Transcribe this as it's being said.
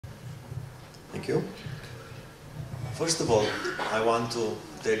Thank you. First of all, I want to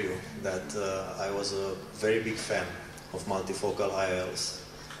tell you that I was a very big fan of multifocal IOLs,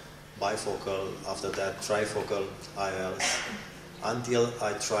 bifocal, after that trifocal IOLs, until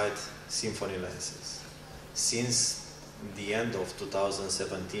I tried Symfony lenses. Since the end of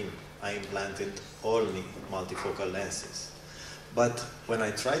 2017, I implanted only multifocal lenses. But when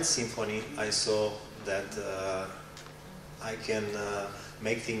I tried Symfony, I saw that I can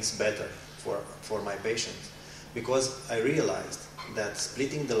make things better for my patient, because I realized that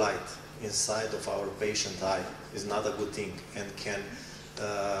splitting the light inside of our patient eye is not a good thing and can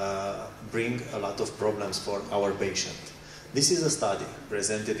bring a lot of problems for our patient. This is a study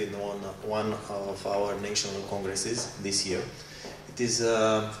presented in one of our national congresses this year. It is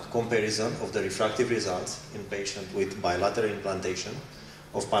a comparison of the refractive results in patients with bilateral implantation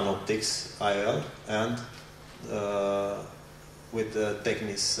of Panoptix IOL and with the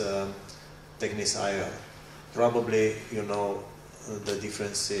Tecnis IOL. Probably you know the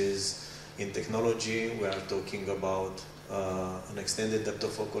differences in technology. We are talking about an extended depth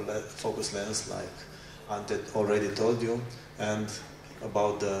of focus lens, like Ante already told you, and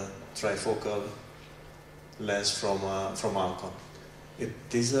about the trifocal lens from Alcon. It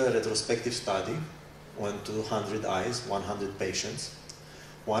is a retrospective study on 200 eyes, 100 patients,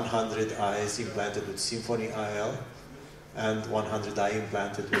 100 eyes implanted with Symfony IOL, and 100 eye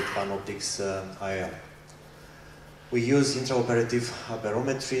implanted with Panoptix IOL. We use intraoperative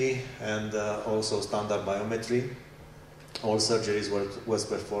aberrometry and also standard biometry. All surgeries were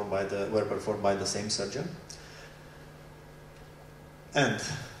performed by the same surgeon. And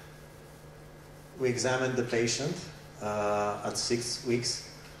we examined the patient at 6 weeks,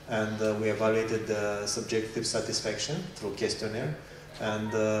 and we evaluated the subjective satisfaction through questionnaire.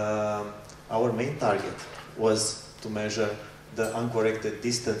 And our main target was to measure the uncorrected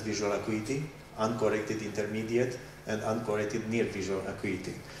distant visual acuity, uncorrected intermediate, and uncorrected near visual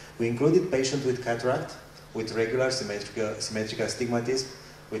acuity. We included patients with cataract, with regular symmetrical astigmatism,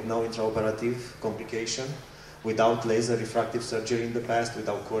 with no intraoperative complication, without laser refractive surgery in the past,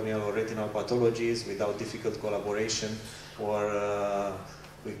 without corneal or retinal pathologies, without difficult collaboration, or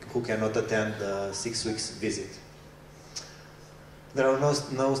who cannot attend the 6 weeks visit. There are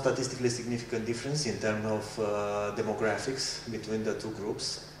no statistically significant difference in terms of demographics between the two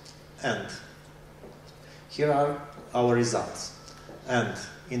groups. And here are our results. And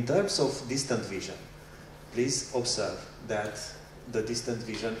in terms of distant vision, please observe that the distant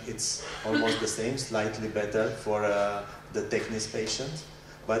vision, it's almost the same, slightly better for the Tecnis patient,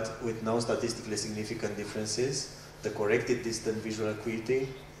 but with no statistically significant differences. The corrected distant visual acuity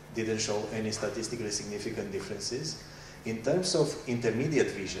didn't show any statistically significant differences. In terms of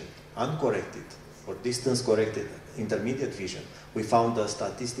intermediate vision, uncorrected or distance corrected intermediate vision, we found a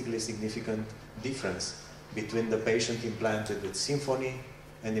statistically significant difference between the patient implanted with Symfony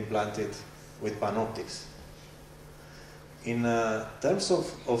and implanted with Panoptix. In terms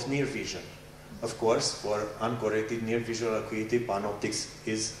of near vision, of course, for uncorrected near visual acuity, Panoptix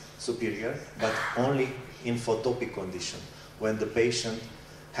is superior, but only in photopic condition, when the patient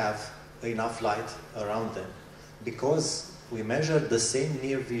have enough light around them. Because we measured the same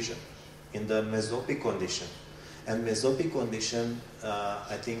near vision in the mesopic condition. And mesopic condition,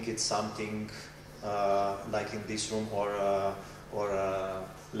 I think it's something like in this room or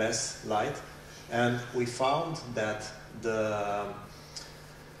less light. And we found that the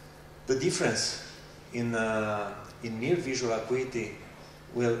difference in near visual acuity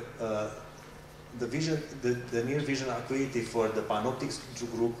will the near vision acuity for the Panoptix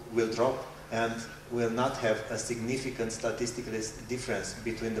group will drop and will not have a significant statistical difference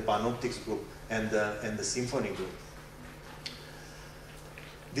between the Panoptix group and the Symfony group.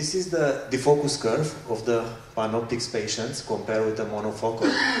 This is the defocus curve of the Panoptix patients compared with the monofocal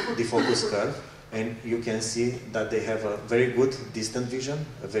defocus curve. And you can see that they have a very good distant vision,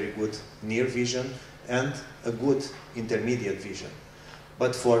 a very good near vision, and a good intermediate vision.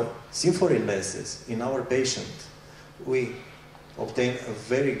 But for Symfony lenses, in our patient, we obtain a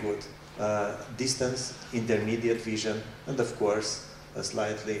very good distance, intermediate vision, and of course, a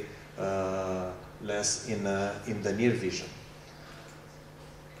slightly less in the near vision.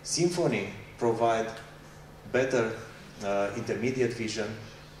 Symfony provide better intermediate vision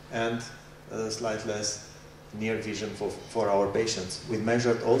and slightly less near vision for our patients. We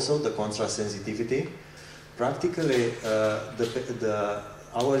measured also the contrast sensitivity. Practically,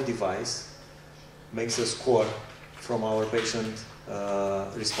 our device makes a score from our patient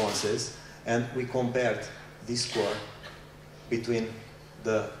responses, and we compared this score between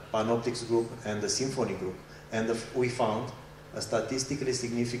the Panoptix group and the Symfony group, and we found a statistically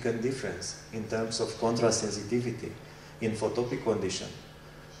significant difference in terms of contrast sensitivity in photopic condition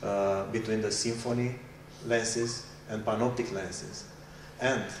between the Symfony lenses and Panoptic lenses.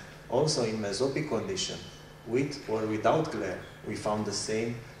 And also in mesopic condition, with or without glare, we found the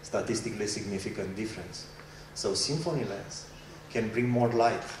same statistically significant difference. So Symfony lens can bring more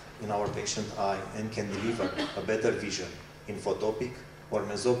light in our patient eye and can deliver a better vision in photopic or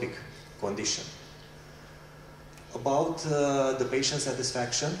mesopic condition. About the patient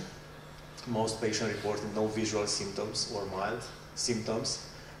satisfaction, most patients reported no visual symptoms or mild symptoms.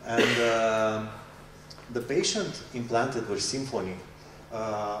 And the patient implanted with Symfony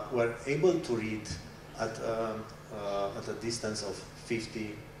were able to read at a distance of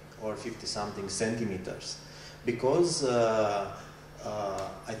 50 or 50-something centimeters, because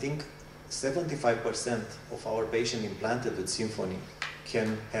I think 75% of our patients implanted with Symfony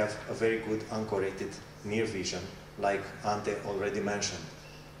can have a very good uncorrected near vision, like Ante already mentioned.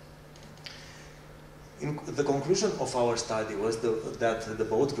 The conclusion of our study was that the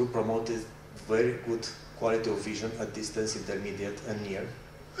both group promoted very good quality of vision at distance, intermediate, and near,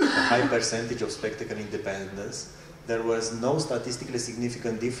 a high percentage of spectacle independence. There was no statistically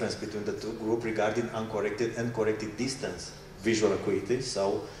significant difference between the two groups regarding uncorrected and corrected distance visual acuity.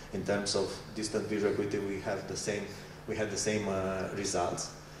 So, in terms of distant visual acuity, we had the same results.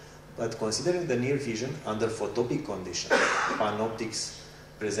 But considering the near vision under photopic condition, Panoptix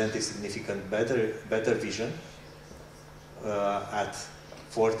presented significant better vision at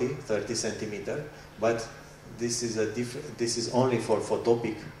 40-30 centimeter, but this is only for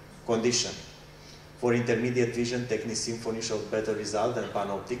photopic condition. For intermediate vision, Tecnis Symfony showed better result than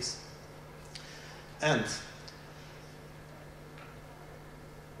Panoptix. And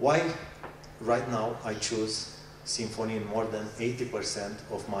why right now I choose Symfony in more than 80%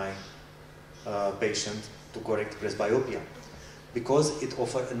 of my patients to correct presbyopia? Because it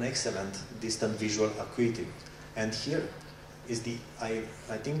offers an excellent distant visual acuity. And here is I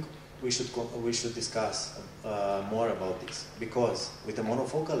think we should discuss more about this, because with a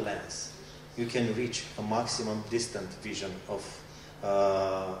monofocal lens you can reach a maximum distant vision of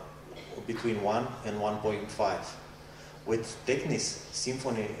between 1 and 1.5. With Tecnis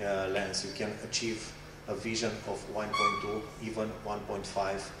Symfony lens you can achieve a vision of 1.2, even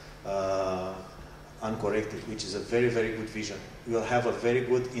 1.5 uncorrected, which is a very, very good vision. You will have a very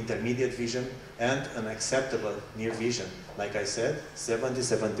good intermediate vision and an acceptable near vision. Like I said,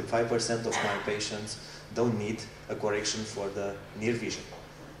 70–75% of my patients don't need a correction for the near vision.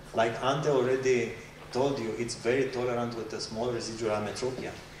 Like Ante already told you, it's very tolerant with a small residual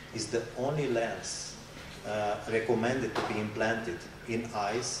ametropia. It's the only lens recommended to be implanted in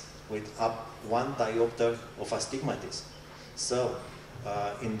eyes with up 1 diopter of astigmatism. So,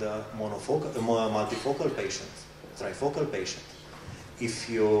 in the multifocal patient, trifocal patient, if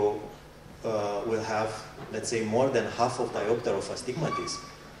you will have, let's say, more than half of diopter of astigmatism,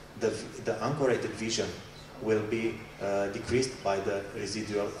 the uncorrected vision will be decreased by the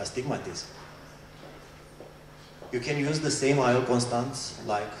residual astigmatism. You can use the same IOL constants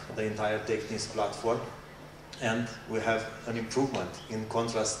like the entire Tecnis platform, and we have an improvement in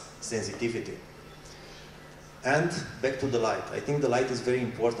contrast sensitivity. And back to the light. I think the light is very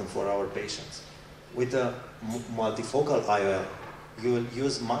important for our patients. With a multifocal IOL, you will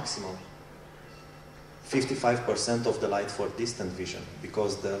use maximum 55% of the light for distant vision,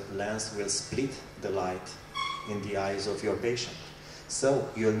 because the lens will split the light in the eyes of your patient. So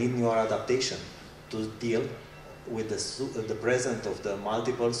you'll need neuroadaptation to deal with the presence of the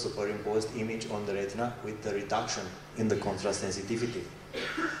multiple superimposed image on the retina with the reduction in the contrast sensitivity.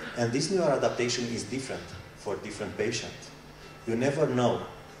 And this neuroadaptation is different for different patients. You never know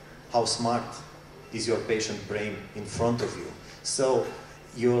how smart is your patient brain in front of you. So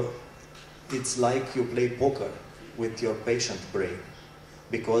it's like you play poker with your patient brain,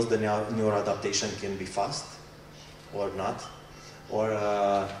 because the neuroadaptation can be fast or not, or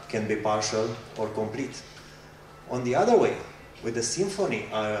can be partial or complete. On the other way, with the Symfony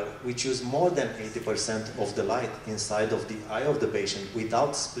IOL, we choose more than 80% of the light inside of the eye of the patient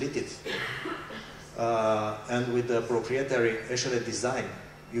without split it. And with the proprietary Echelet design,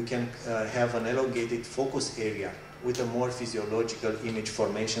 you can have an elongated focus area with a more physiological image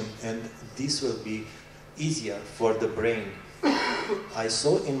formation, and this will be easier for the brain. I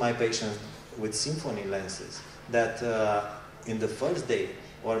saw in my patients with Symfony lenses that in the first day,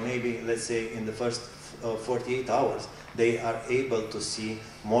 or maybe let's say in the first 48 hours, they are able to see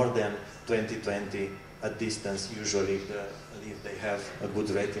more than 20/20 at distance, usually if they have a good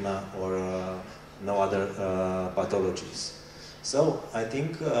retina or no other pathologies. So I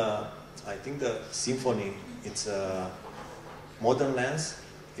think the Symfony, it's modern lens,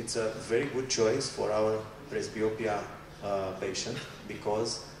 it's a very good choice for our presbyopia patient,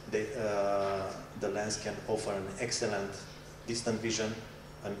 because the lens can offer an excellent distant vision,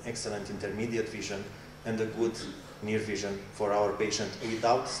 an excellent intermediate vision, and a good near vision for our patient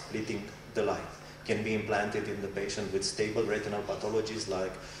without splitting the light. Can be implanted in the patient with stable retinal pathologies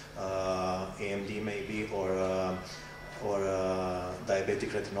like AMD maybe, or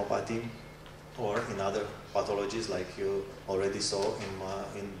diabetic retinopathy, or in other pathologies like you already saw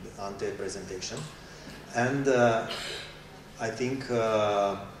in ante presentation. And I think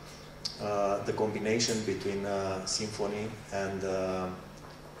the combination between Symfony and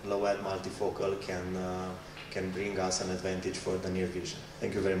low-end multifocal can bring us an advantage for the near vision.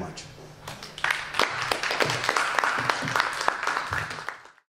 Thank you very much.